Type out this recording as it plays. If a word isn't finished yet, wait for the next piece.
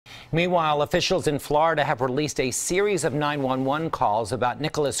Meanwhile, officials in Florida have released a series of 911 calls about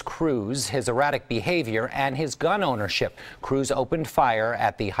Nicholas Cruz, his erratic behavior, and his gun ownership. Cruz opened fire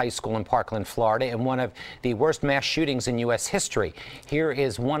at the high school in Parkland, Florida, in one of the worst mass shootings in U.S. history. Here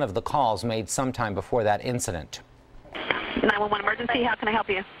is one of the calls made sometime before that incident. 911 emergency, how can I help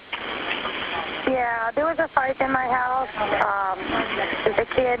you? Yeah, there was a fight in my house. There's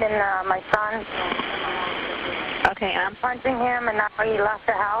a kid and my son. Okay, I'm punching him, and now he left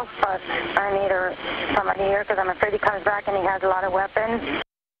the house, but I need somebody here because I'm afraid he comes back and he has a lot of weapons.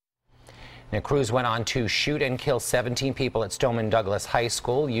 Now, Cruz went on to shoot and kill 17 people at Stoneman Douglas High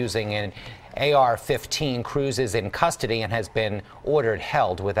School using an AR-15. Cruz is in custody and has been ordered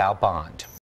held without bond.